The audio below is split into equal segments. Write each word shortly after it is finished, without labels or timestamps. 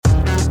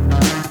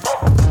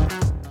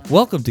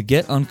Welcome to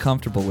Get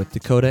Uncomfortable with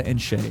Dakota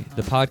and Shay,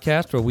 the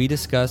podcast where we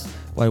discuss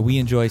why we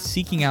enjoy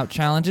seeking out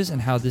challenges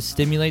and how this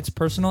stimulates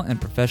personal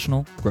and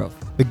professional growth.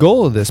 The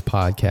goal of this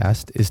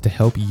podcast is to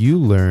help you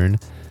learn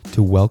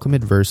to welcome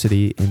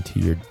adversity into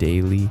your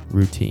daily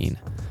routine.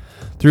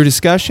 Through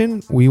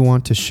discussion, we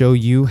want to show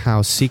you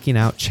how seeking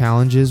out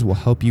challenges will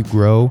help you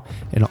grow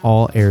in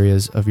all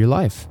areas of your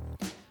life.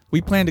 We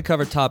plan to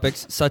cover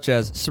topics such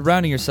as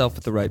surrounding yourself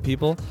with the right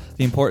people,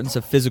 the importance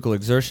of physical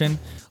exertion,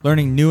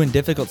 learning new and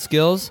difficult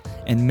skills,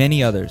 and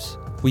many others.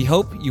 We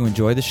hope you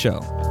enjoy the show.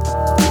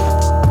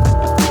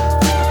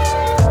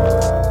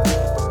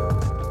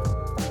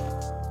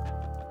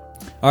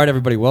 All right,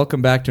 everybody,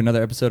 welcome back to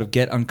another episode of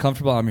Get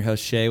Uncomfortable. I'm your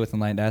host, Shay, with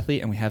Enlightened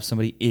Athlete, and we have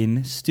somebody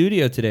in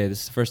studio today. This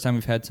is the first time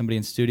we've had somebody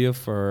in studio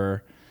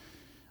for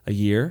a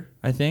year,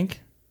 I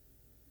think.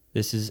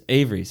 This is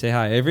Avery. Say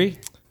hi, Avery.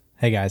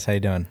 Hey, guys. How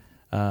you doing?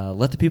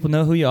 Let the people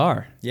know who you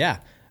are. Yeah.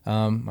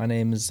 My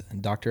name is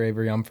Dr.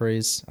 Avery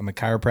Humphreys. I'm a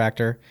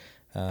chiropractor.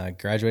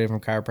 Graduated from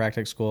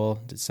chiropractic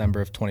school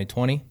December of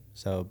 2020.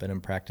 So been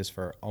in practice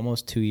for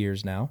almost 2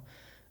 years now.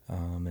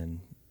 And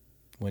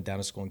went down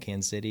to school in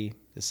Kansas City.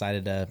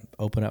 Decided to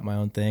open up my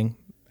own thing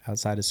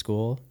outside of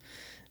school.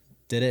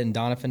 Did it in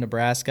Doniphan,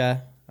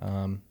 Nebraska.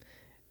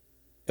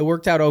 It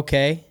worked out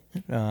okay.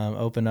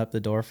 Opened up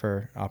the door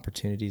for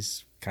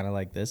opportunities kind of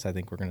like this. I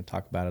think we're going to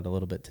talk about it a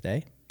little bit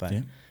today. But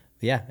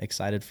yeah,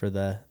 excited for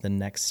the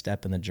next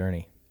step in the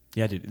journey.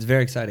 Yeah, dude, it's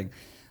very exciting.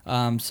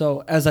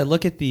 So as I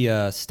look at the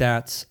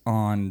stats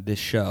on this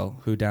show,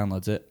 who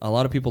downloads it, a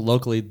lot of people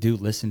locally do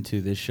listen to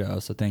this show,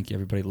 so thank you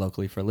everybody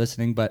locally for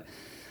listening. But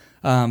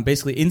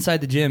basically inside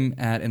the gym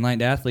at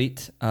Enlightened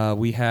Athlete,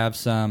 we have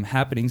some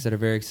happenings that are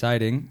very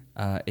exciting.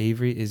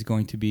 Avery is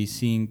going to be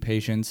seeing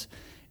patients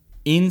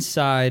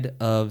inside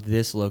of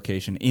this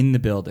location, in the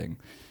building.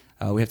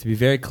 We have to be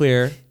very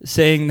clear,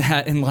 saying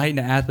that Enlightened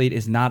Athlete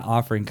is not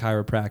offering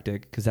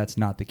chiropractic, because that's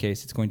not the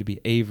case. It's going to be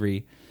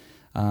Avery,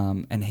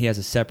 and he has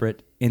a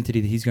separate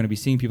entity that he's going to be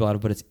seeing people out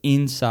of, but it's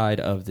inside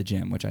of the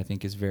gym, which I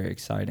think is very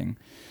exciting.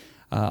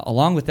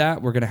 Along with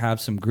that, we're going to have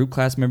some group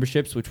class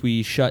memberships, which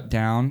we shut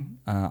down.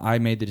 I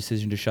made the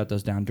decision to shut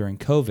those down during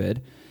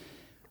COVID.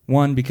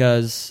 One,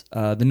 because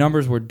the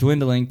numbers were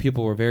dwindling.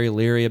 People were very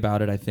leery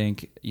about it. I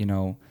think,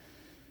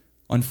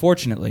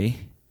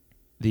 unfortunately,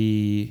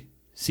 the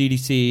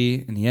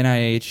CDC and the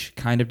NIH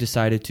kind of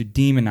decided to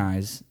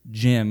demonize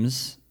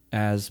gyms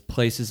as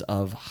places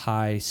of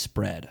high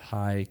spread,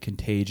 high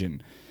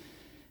contagion.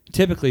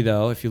 Typically,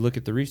 though, if you look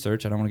at the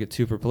research, I don't want to get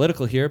super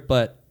political here,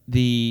 but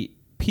the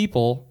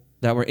people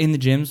that were in the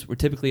gyms were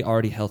typically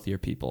already healthier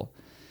people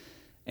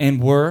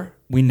and were,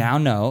 we now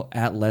know,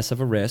 at less of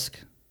a risk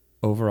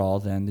overall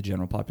than the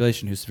general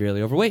population who's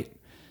severely overweight.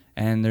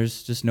 And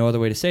there's just no other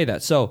way to say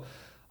that. So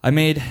I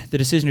made the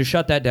decision to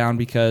shut that down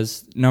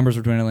because numbers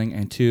were dwindling,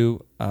 and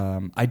two,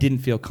 I didn't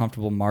feel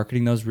comfortable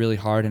marketing those really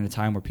hard in a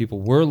time where people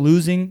were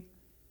losing,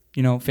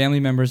 family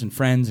members and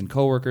friends and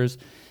coworkers.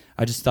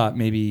 I just thought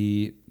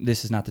maybe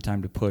this is not the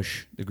time to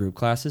push the group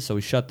classes, so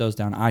we shut those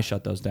down. I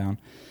shut those down.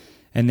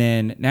 And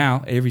then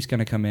now Avery's going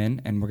to come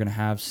in, and we're going to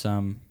have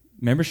some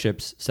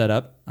memberships set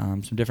up,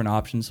 some different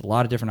options, a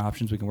lot of different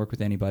options. We can work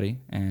with anybody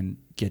and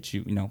get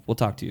you, we'll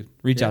talk to you.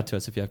 Reach out to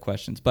us if you have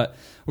questions. But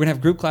we're going to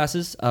have group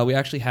classes. We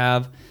actually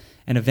have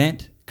an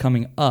event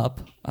coming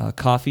up,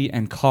 Coffee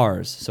and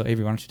Cars. So,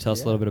 Avery, why don't you tell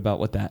us a little bit about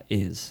what that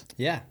is?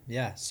 Yeah.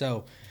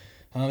 So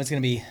it's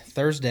going to be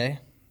Thursday,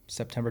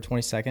 September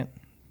 22nd,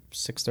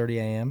 6:30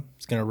 a.m.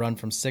 It's going to run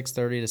from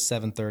 6:30 to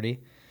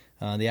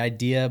 7:30. The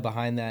idea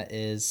behind that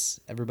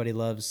is everybody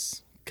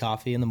loves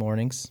coffee in the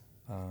mornings.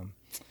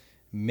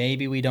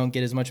 Maybe we don't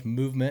get as much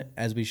movement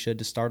as we should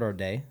to start our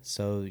day.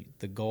 So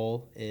the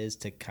goal is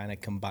to kind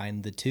of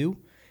combine the two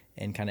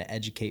and kind of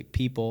educate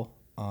people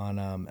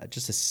on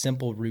just a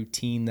simple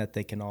routine that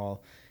they can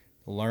all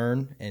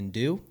learn and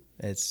do.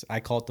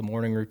 I call it the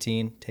morning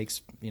routine. It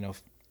takes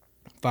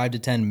 5 to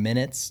 10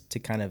 minutes to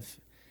kind of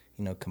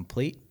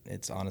complete.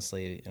 It's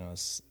honestly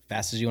as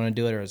fast as you want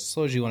to do it or as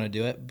slow as you want to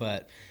do it,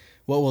 but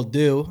what we'll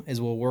do is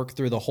we'll work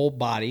through the whole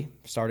body,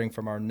 starting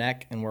from our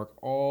neck and work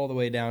all the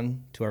way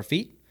down to our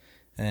feet.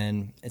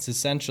 And it's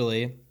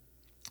essentially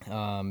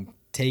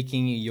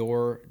taking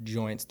your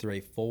joints through a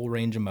full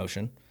range of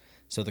motion.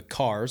 So the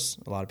CARS,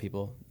 a lot of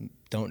people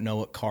don't know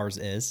what CARS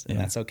is, and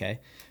that's okay.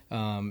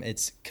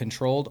 It's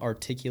controlled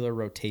articular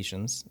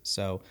rotations.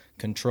 So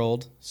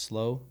controlled,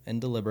 slow,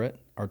 and deliberate,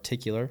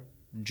 articular,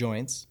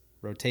 joints,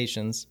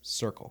 rotations,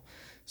 circle.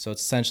 So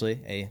it's essentially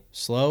a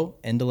slow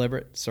and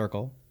deliberate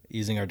circle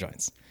using our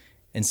joints.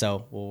 And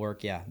so we'll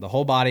work, the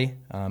whole body,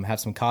 have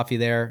some coffee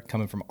there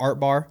coming from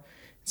Art Bar.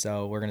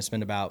 So we're going to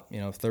spend about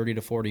 30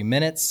 to 40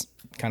 minutes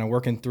kind of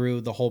working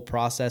through the whole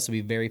process. It'll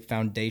be very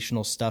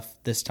foundational stuff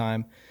this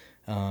time.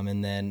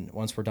 And then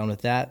once we're done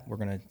with that, we're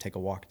going to take a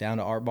walk down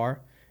to Art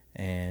Bar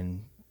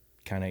and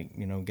kind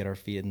of get our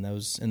feet in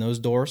those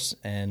doors.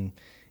 And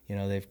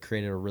they've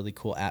created a really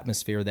cool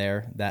atmosphere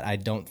there that I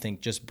don't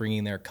think just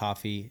bringing their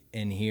coffee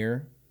in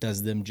here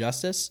does them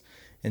justice.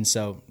 And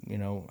so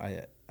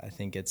I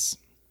think it's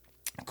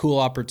a cool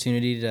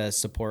opportunity to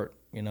support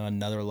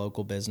another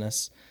local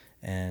business,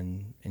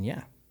 and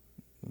yeah,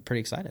 I'm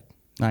pretty excited.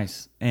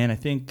 Nice. And I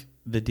think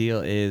the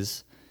deal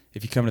is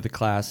if you come to the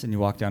class and you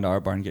walk down to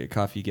Art Barn and get your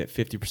coffee, you get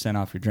 50%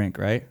 off your drink,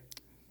 right?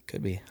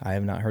 Could be. I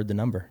have not heard the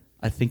number.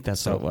 I think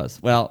that's what it was.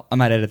 Well, I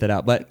might edit that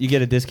out, but you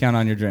get a discount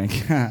on your drink.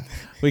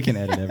 We can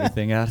edit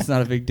everything out. It's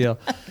not a big deal.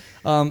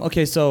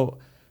 Okay, so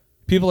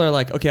people are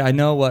like, okay, I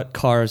know what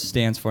CARS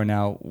stands for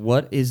now.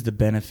 What is the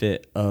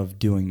benefit of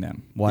doing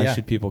them? Why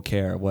should people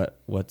care?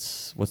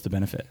 What's the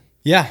benefit?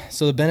 Yeah,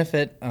 so the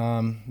benefit,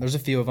 there's a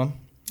few of them.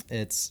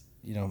 It's,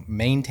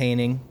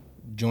 maintaining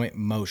joint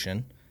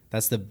motion.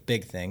 That's the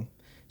big thing.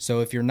 So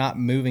if you're not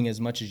moving as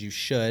much as you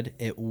should,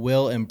 it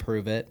will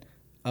improve it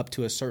up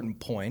to a certain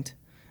point.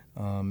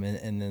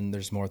 And then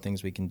there's more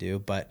things we can do,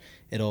 but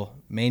it'll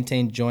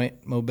maintain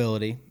joint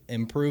mobility,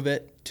 improve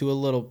it to a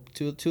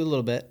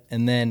little bit,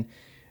 and then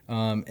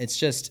it's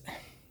just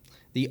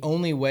the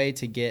only way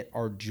to get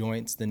our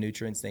joints the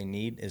nutrients they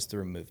need is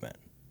through movement.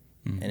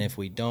 Mm-hmm. And if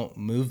we don't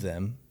move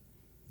them,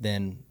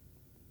 then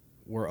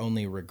we're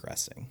only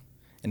regressing.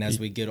 And as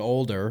we get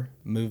older,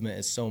 movement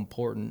is so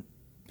important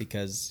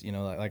because,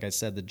 like I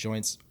said, the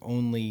joints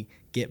only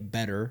get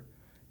better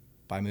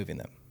by moving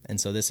them. And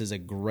so this is a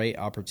great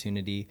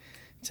opportunity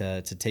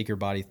to take your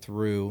body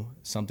through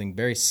something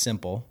very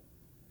simple,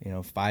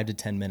 5 to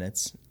 10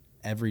 minutes,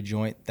 every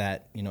joint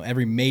that,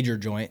 every major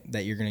joint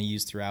that you're going to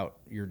use throughout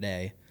your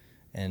day.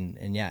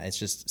 And yeah, it's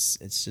just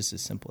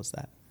as simple as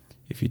that.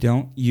 If you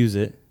don't use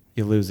it,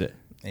 you lose it.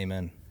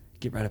 Amen.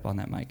 Get right up on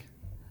that mic.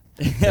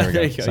 There we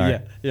go. Sorry.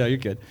 Yeah, you're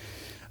good.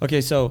 Okay,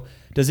 so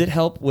does it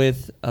help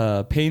with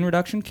pain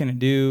reduction? Can it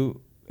do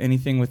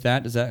anything with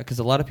that? Does that, because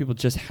a lot of people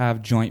just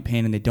have joint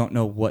pain and they don't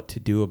know what to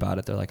do about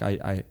it. They're like,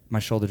 my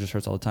shoulder just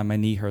hurts all the time. My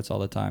knee hurts all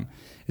the time.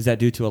 Is that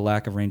due to a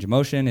lack of range of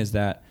motion? Is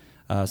that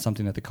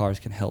something that the CARS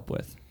can help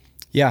with?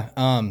 Yeah.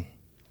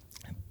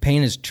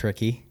 Pain is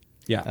tricky.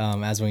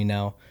 Yeah. As we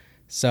know.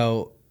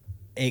 So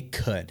it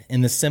could,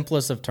 in the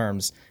simplest of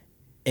terms,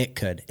 it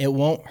could. It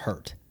won't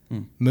hurt.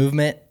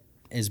 Movement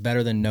is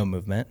better than no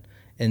movement.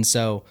 And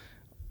so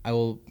I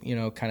will,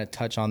 kind of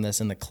touch on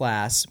this in the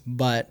class,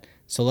 but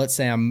so let's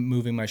say I'm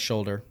moving my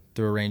shoulder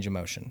through a range of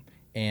motion,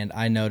 and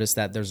I notice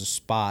that there's a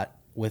spot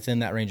within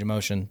that range of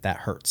motion that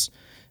hurts.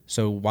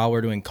 So while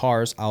we're doing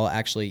CARS, I'll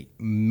actually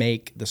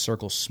make the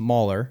circle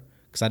smaller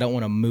because I don't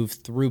want to move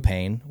through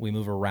pain. We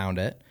move around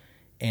it.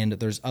 And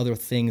there's other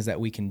things that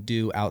we can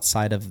do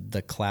outside of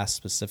the class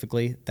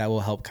specifically that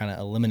will help kind of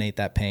eliminate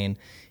that pain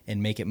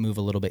and make it move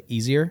a little bit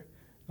easier.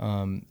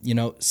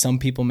 Some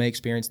people may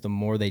experience the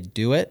more they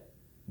do it,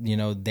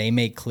 they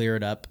may clear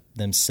it up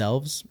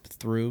themselves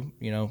through,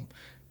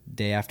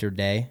 day after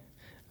day.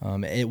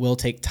 It will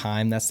take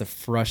time. That's the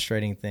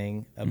frustrating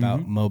thing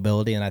about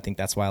mobility. And I think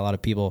that's why a lot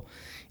of people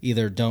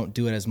either don't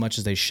do it as much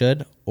as they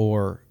should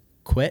or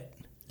quit.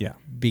 Yeah.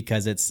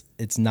 Because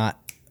it's not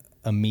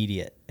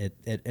immediate.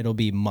 It'll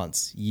be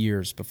months,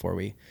 years before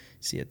we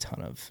see a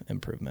ton of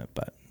improvement.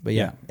 But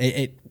yeah.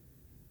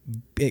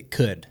 It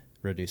could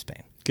reduce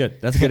pain.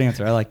 Good. That's a good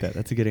answer. I like that.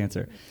 That's a good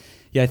answer.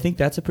 Yeah, I think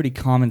that's a pretty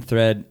common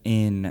thread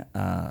in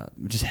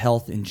just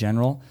health in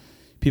general.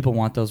 People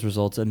want those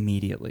results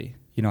immediately.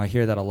 I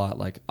hear that a lot,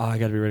 like, oh, I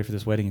got to be ready for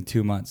this wedding in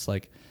 2 months.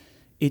 Like,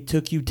 it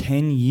took you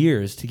 10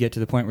 years to get to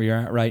the point where you're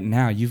at right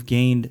now. You've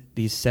gained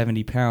these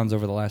 70 pounds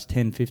over the last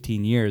 10,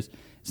 15 years.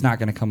 It's not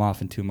going to come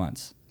off in 2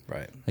 months.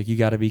 Right. Like, you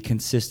got to be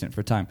consistent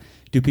for time.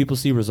 Do people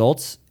see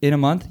results in a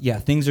month? Yeah,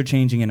 things are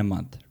changing in a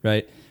month,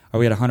 right? Are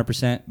we at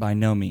 100%? By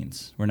no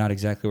means. We're not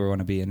exactly where we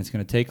want to be, and it's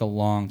going to take a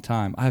long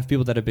time. I have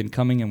people that have been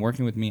coming and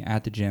working with me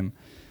at the gym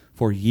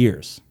for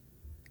years,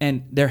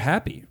 and they're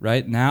happy,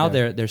 right? Now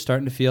they're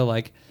starting to feel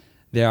like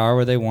they are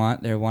where they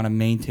want. They want to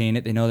maintain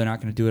it. They know they're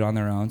not going to do it on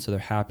their own, so they're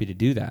happy to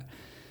do that.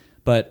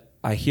 But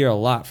I hear a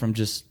lot from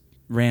just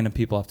random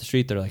people off the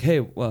street. They're like, hey,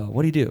 well,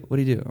 what do you do? What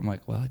do you do? I'm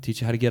like, well, I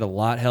teach you how to get a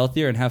lot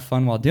healthier and have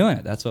fun while doing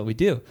it. That's what we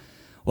do.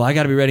 Well, I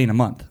got to be ready in a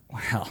month.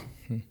 Wow.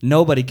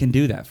 Nobody can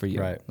do that for you.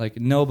 Right. Like,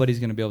 nobody's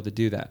going to be able to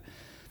do that.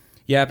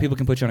 Yeah, people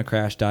can put you on a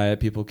crash diet.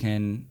 People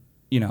can,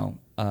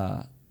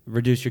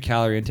 reduce your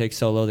calorie intake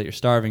so low that you're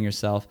starving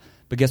yourself.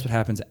 But guess what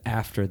happens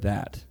after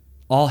that?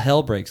 All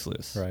hell breaks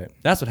loose. Right.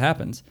 That's what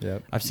happens.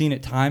 Yep. I've seen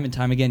it time and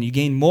time again. You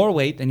gain more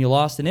weight than you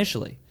lost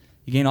initially.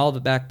 You gain all of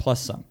it back plus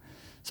some.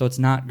 So it's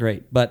not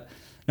great. But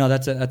no,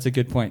 that's a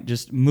good point.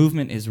 Just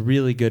movement is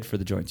really good for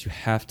the joints. You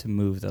have to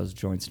move those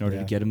joints in order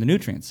to get them the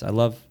nutrients. I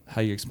love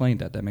how you explained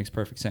that. That makes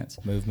perfect sense.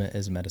 Movement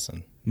is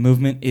medicine.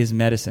 Movement is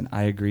medicine.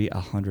 I agree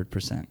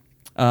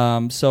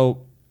 100%.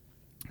 So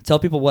tell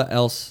people what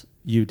else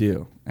you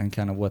do and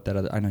kind of what that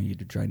other. I know you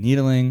do dry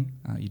needling.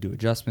 You do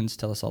adjustments.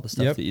 Tell us all the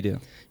stuff that you do.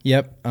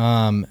 Yep.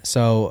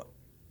 So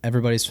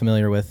everybody's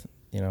familiar with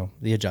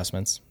the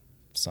adjustments.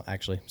 So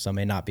actually, some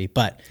may not be,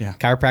 but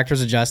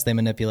chiropractors adjust, they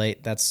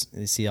manipulate.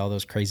 You see all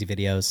those crazy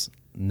videos,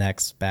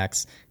 necks,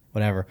 backs,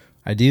 whatever.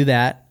 I do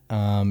that.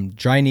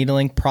 Dry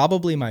needling,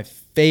 probably my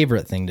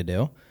favorite thing to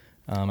do.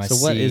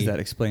 What is that?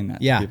 Explain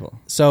that to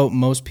people. So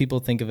most people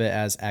think of it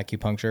as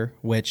acupuncture,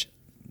 which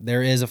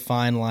there is a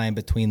fine line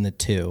between the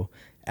two.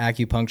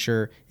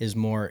 Acupuncture is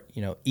more,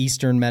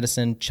 Eastern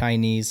medicine,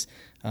 Chinese,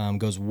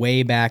 goes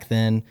way back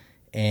then,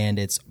 and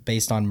it's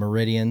based on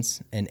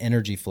meridians and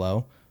energy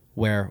flow,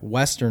 where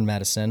Western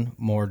medicine,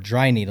 more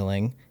dry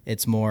needling,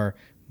 it's more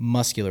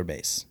muscular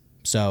base.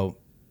 So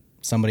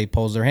somebody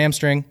pulls their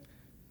hamstring,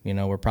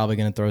 we're probably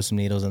going to throw some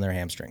needles in their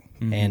hamstring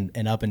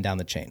and up and down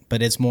the chain.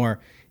 But it's more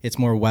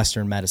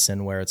Western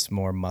medicine where it's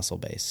more muscle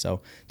based.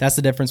 So that's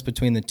the difference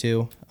between the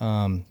two.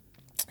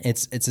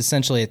 It's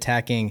essentially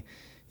attacking,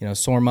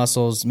 sore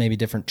muscles, maybe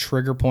different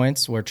trigger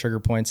points, where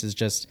trigger points is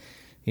just,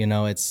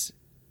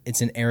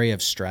 it's an area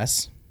of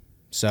stress.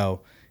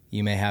 So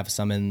you may have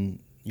some in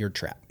your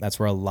trap. That's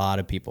where a lot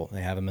of people,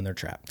 they have them in their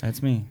trap.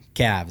 That's me.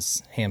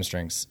 Calves,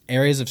 hamstrings,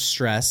 areas of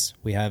stress.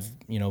 We have,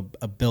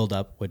 a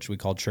buildup, which we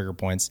call trigger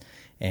points.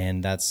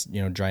 And that's,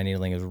 dry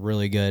needling is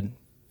really good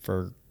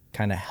for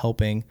kind of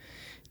helping.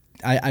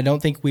 I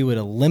don't think we would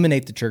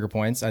eliminate the trigger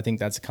points. I think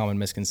that's a common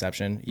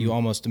misconception. You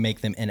almost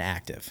make them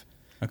inactive.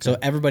 Okay. So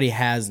everybody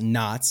has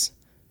knots.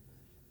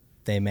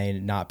 They may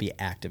not be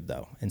active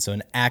though. And so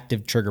an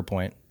active trigger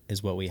point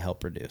is what we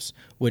help reduce,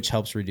 which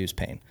helps reduce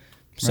pain.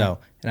 So, right.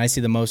 And I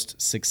see the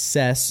most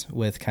success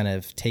with kind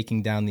of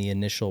taking down the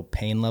initial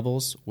pain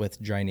levels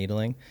with dry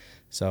needling.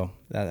 So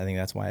I think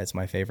that's why it's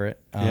my favorite.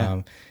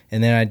 Yeah.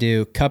 And then I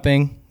do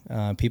cupping.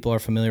 People are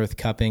familiar with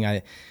cupping.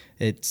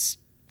 It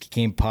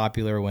became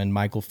popular when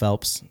Michael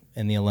Phelps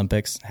in the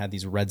Olympics had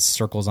these red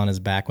circles on his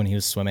back when he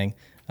was swimming.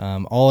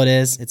 All it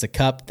is, it's a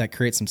cup that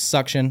creates some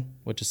suction,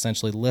 which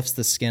essentially lifts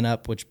the skin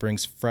up, which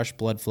brings fresh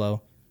blood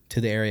flow to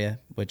the area,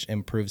 which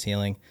improves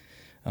healing.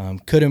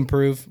 Could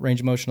improve range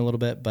of motion a little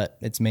bit, but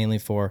it's mainly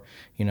for,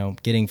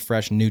 getting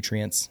fresh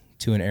nutrients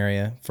to an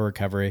area for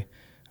recovery.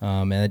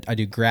 And I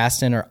do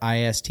Graston or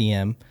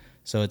ISTM.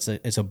 So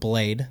it's a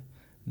blade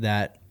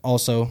that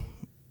also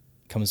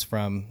comes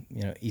from,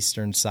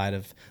 eastern side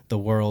of the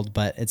world,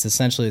 but it's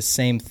essentially the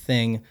same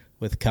thing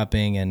with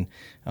cupping and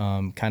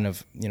kind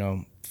of,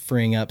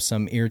 freeing up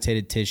some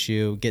irritated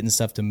tissue, getting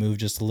stuff to move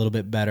just a little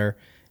bit better,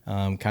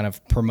 kind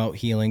of promote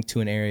healing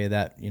to an area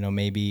that,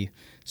 may be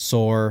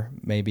sore,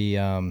 maybe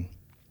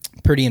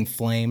pretty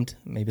inflamed,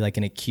 maybe like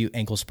an acute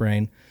ankle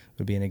sprain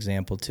would be an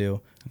example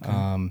too.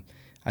 Okay.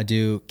 I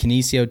do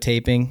kinesio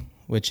taping,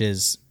 which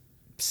is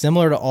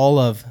similar to all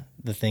of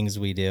the things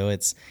we do.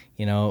 It's,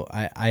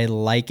 I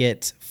like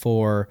it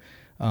for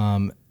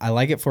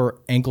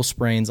ankle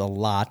sprains a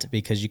lot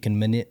because you can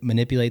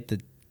manipulate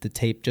the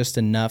tape just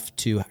enough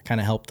to kind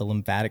of help the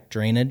lymphatic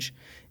drainage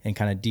and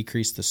kind of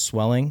decrease the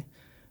swelling.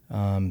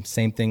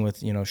 Same thing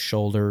with,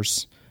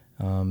 shoulders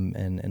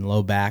and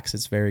low backs.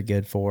 It's very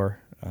good for.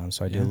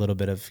 So I do a little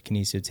bit of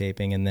kinesio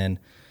taping and then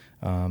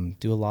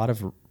do a lot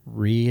of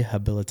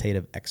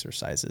rehabilitative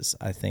exercises.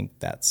 I think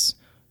that's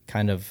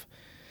kind of,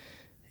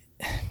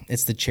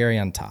 it's the cherry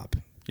on top.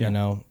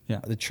 Yeah.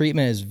 The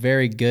treatment is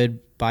very good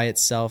by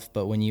itself,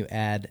 but when you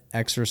add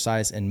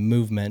exercise and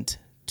movement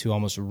to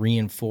almost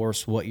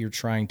reinforce what you're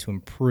trying to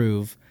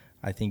improve,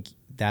 I think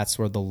that's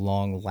where the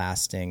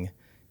long-lasting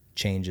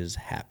changes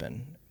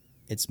happen.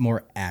 It's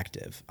more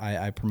active.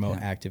 I promote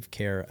active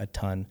care a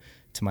ton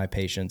to my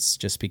patients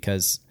just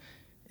because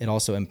it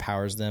also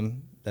empowers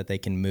them that they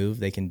can move,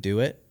 they can do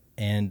it,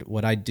 and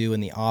what I do in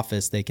the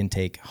office, they can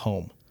take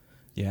home.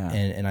 Yeah.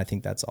 And I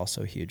think that's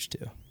also huge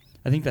too.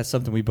 I think that's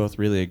something we both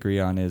really agree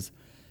on is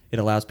it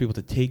allows people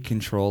to take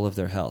control of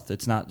their health.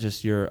 It's not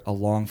just you're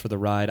along for the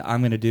ride. I'm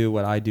going to do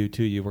what I do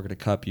to you. We're going to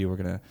cup you. We're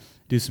going to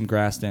do some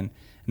Graston, and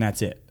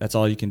that's it. That's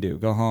all you can do.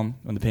 Go home.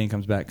 When the pain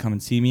comes back, come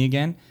and see me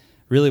again.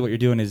 Really what you're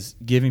doing is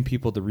giving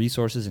people the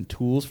resources and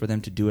tools for them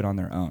to do it on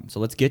their own. So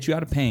let's get you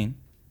out of pain,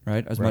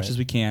 right, as much as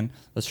we can.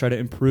 Let's try to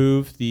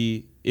improve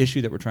the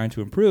issue that we're trying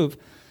to improve,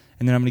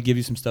 and then I'm going to give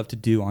you some stuff to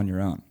do on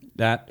your own.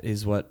 That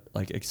is what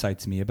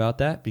excites me about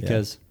that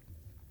because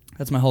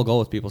that's my whole goal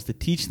with people is to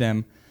teach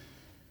them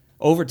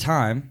over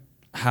time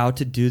how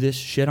to do this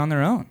shit on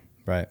their own.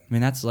 Right. I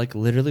mean, that's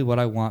literally what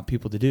I want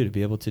people to do, to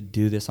be able to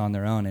do this on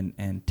their own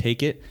and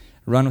take it,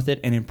 run with it,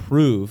 and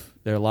improve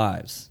their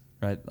lives,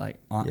 right?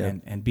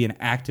 And be an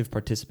active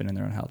participant in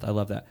their own health. I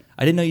love that.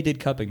 I didn't know you did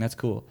cupping. That's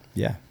cool.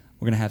 Yeah.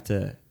 We're going to have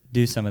to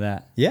do some of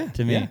that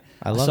to me. Yeah.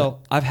 I love it. So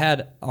I've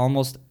had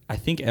almost, I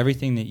think,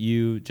 everything that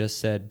you just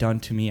said done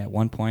to me at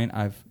one point.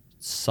 I've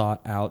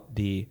sought out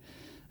the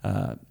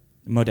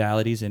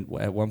modalities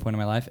at one point in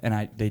my life,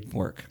 and they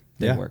work.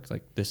 They work.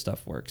 This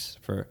stuff works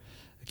for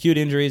acute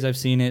injuries. I've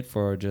seen it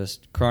for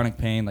just chronic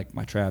pain, like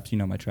my traps.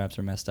 My traps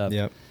are messed up.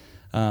 Yep.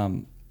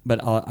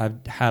 But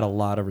I've had a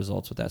lot of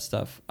results with that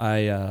stuff.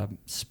 I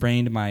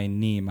sprained my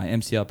knee, my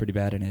MCL, pretty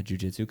bad in a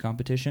jiu-jitsu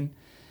competition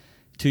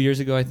 2 years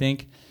ago, I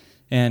think.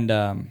 And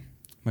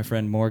my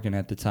friend Morgan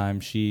at the time,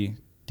 she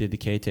did the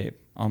K-tape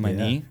on my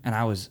knee, and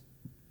I was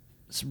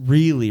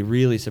really,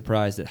 really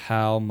surprised at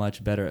how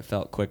much better it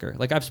felt quicker.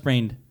 I've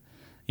sprained,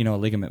 a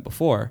ligament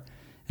before,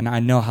 and I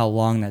know how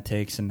long that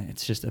takes, and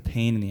it's just a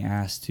pain in the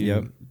ass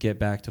to get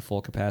back to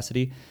full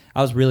capacity.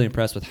 I was really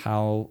impressed with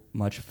how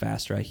much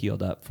faster I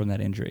healed up from that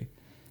injury.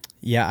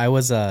 Yeah, I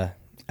was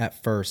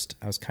at first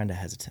I was kind of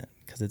hesitant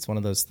because it's one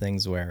of those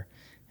things where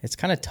it's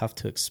kind of tough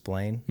to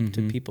explain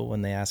to Mhm. people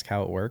when they ask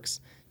how it works,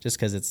 just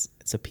because it's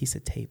a piece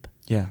of tape.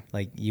 Yeah.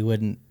 Like you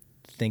wouldn't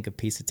think a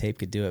piece of tape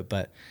could do it,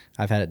 but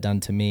I've had it done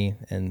to me,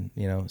 and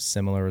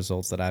similar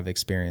results that I've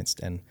experienced,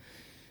 and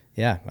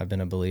yeah, I've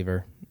been a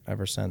believer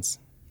ever since.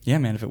 Yeah,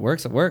 man. If it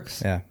works, it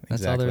works. Yeah,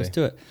 That's all there is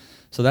exactly. to it.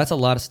 So that's a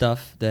lot of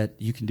stuff that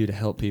you can do to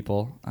help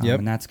people. Yep.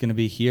 And that's going to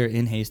be here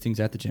in Hastings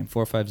at the gym,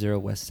 450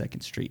 West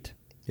 2nd Street,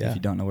 Yeah. if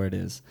you don't know where it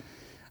is.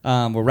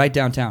 We're right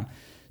downtown.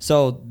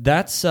 So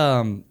that's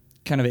kind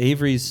of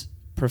Avery's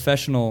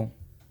professional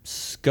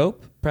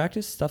scope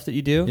practice, stuff that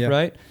you do, Yep.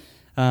 right?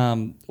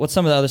 What's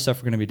some of the other stuff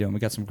we're going to be doing? We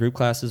got some group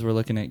classes we're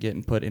looking at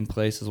getting put in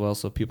place as well,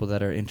 so people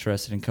that are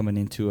interested in coming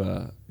into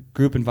a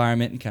group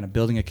environment and kind of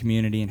building a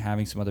community and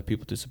having some other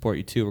people to support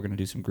you too, we're going to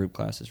do some group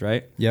classes,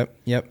 right? Yep.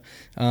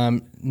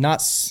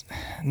 Not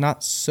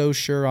so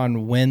sure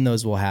on when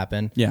those will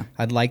happen. Yeah.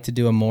 I'd like to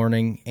do a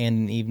morning and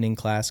an evening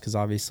class because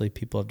obviously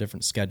people have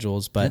different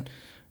schedules, but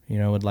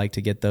would like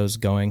to get those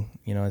going,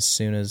 as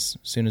soon as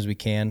we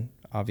can.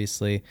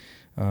 Obviously,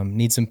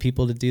 need some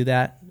people to do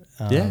that.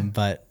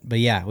 But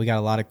yeah, we got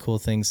a lot of cool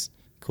things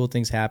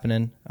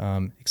happening.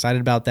 Excited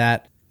about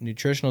that.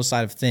 Nutritional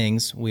side of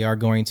things, we are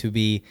going to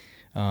be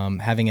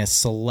having a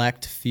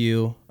select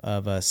few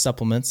of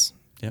supplements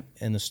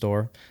in the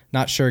store.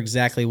 Not sure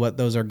exactly what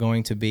those are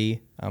going to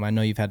be. I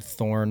know you've had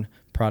Thorne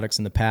products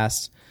in the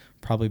past.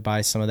 Probably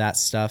buy some of that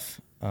stuff,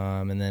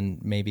 and then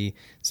maybe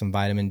some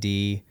vitamin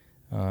D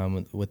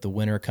with the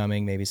winter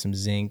coming. Maybe some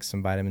zinc,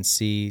 some vitamin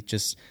C,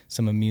 just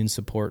some immune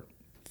support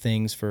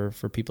things for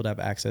people to have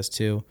access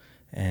to.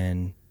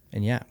 And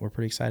yeah, we're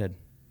pretty excited.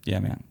 Yeah,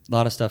 man. A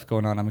lot of stuff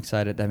going on. I'm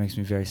excited. That makes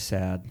me very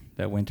sad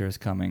that winter is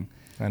coming.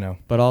 I know.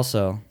 But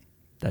also,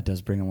 that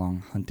does bring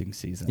along hunting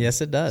season.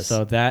 Yes, it does.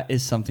 So that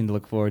is something to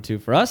look forward to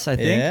for us, I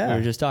think. Yeah. We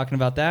were just talking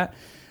about that.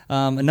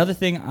 Another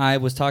thing I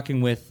was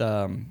talking with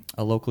a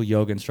local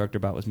yoga instructor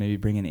about was maybe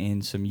bringing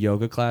in some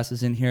yoga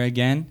classes in here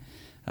again,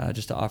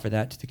 just to offer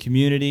that to the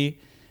community.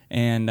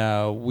 And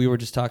we were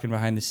just talking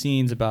behind the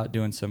scenes about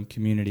doing some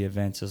community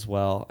events as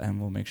well, and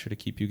we'll make sure to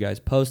keep you guys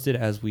posted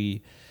as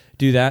we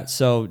do that.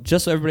 So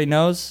just so everybody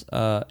knows,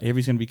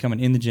 Avery's going to be coming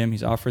in the gym.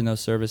 He's offering those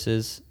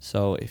services.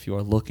 So if you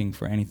are looking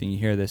for anything, you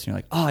hear this, and you're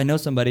like, oh, I know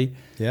somebody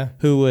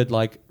who would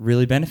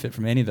really benefit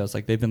from any of those.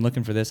 Like, they've been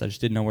looking for this. I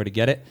just didn't know where to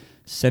get it.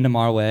 Send them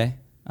our way.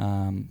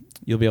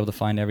 You'll be able to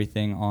find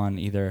everything on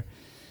either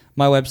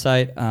my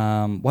website.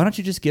 Why don't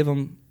you just give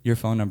them your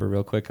phone number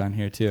real quick on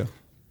here too?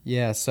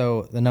 Yeah,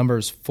 so the number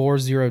is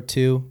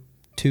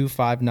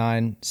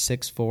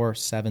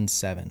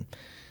 402-259-6477.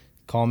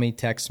 Call me,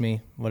 text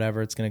me,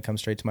 whatever. It's going to come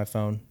straight to my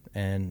phone,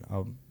 and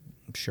I'm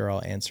sure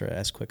I'll answer it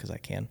as quick as I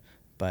can.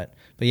 But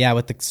yeah,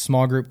 with the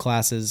small group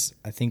classes,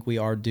 I think we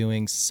are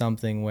doing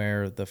something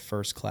where the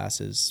first class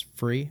is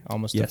free,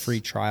 almost a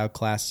free trial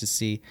class to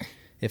see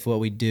if what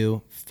we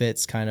do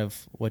fits kind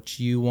of what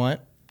you want.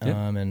 Yep.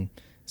 And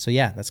so,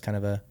 yeah, that's kind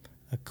of a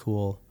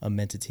cool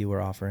amenity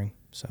we're offering.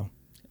 So.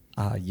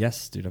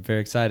 Yes, dude, I'm very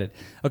excited.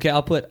 Okay,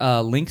 I'll put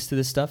links to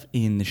this stuff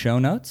in the show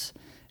notes.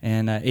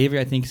 And Avery,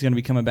 I think, is going to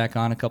be coming back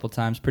on a couple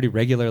times pretty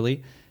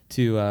regularly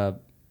to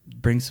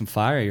bring some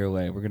fire your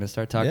way. We're going to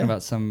start talking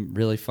about some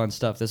really fun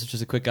stuff. This is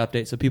just a quick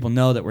update so people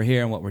know that we're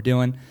here and what we're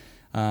doing.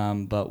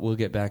 But we'll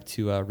get back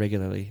to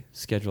regularly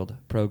scheduled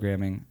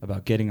programming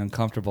about getting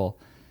uncomfortable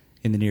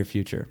in the near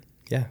future.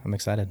 Yeah, I'm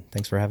excited.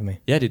 Thanks for having me.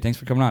 Yeah, dude, thanks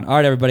for coming on. All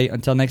right, everybody,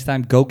 until next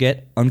time, go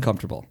get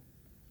uncomfortable.